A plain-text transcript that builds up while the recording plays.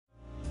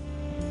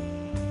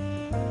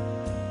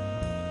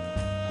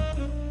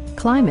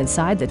climb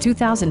inside the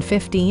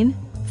 2015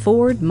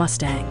 Ford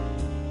Mustang.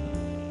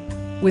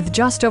 With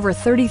just over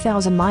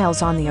 30,000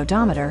 miles on the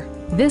odometer,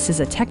 this is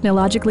a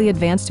technologically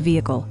advanced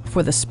vehicle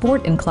for the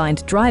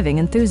sport-inclined driving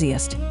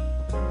enthusiast.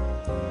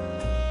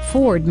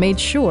 Ford made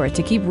sure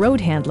to keep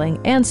road handling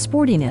and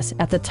sportiness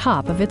at the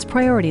top of its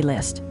priority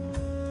list.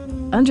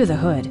 Under the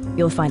hood,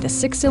 you'll find a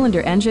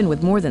 6-cylinder engine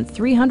with more than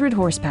 300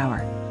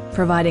 horsepower,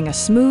 providing a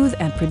smooth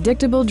and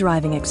predictable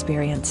driving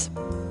experience.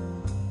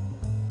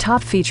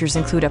 Top features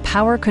include a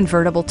power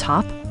convertible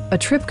top, a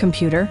trip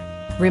computer,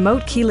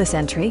 remote keyless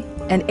entry,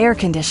 and air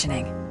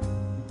conditioning.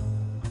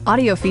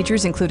 Audio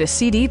features include a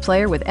CD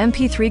player with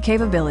MP3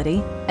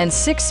 capability and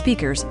 6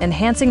 speakers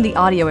enhancing the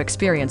audio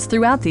experience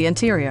throughout the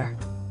interior.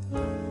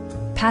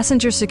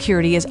 Passenger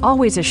security is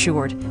always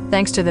assured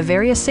thanks to the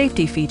various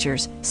safety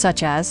features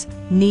such as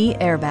knee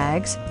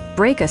airbags,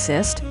 brake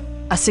assist,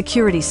 a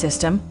security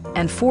system,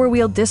 and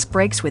 4-wheel disc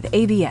brakes with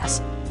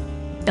ABS.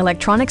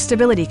 Electronic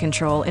stability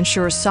control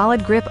ensures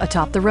solid grip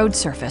atop the road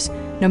surface,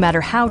 no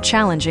matter how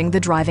challenging the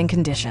driving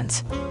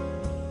conditions.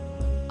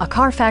 A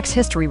Carfax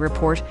history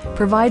report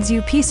provides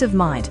you peace of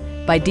mind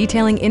by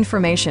detailing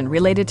information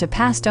related to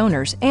past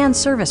owners and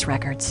service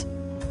records.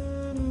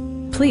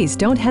 Please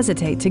don't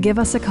hesitate to give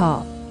us a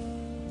call.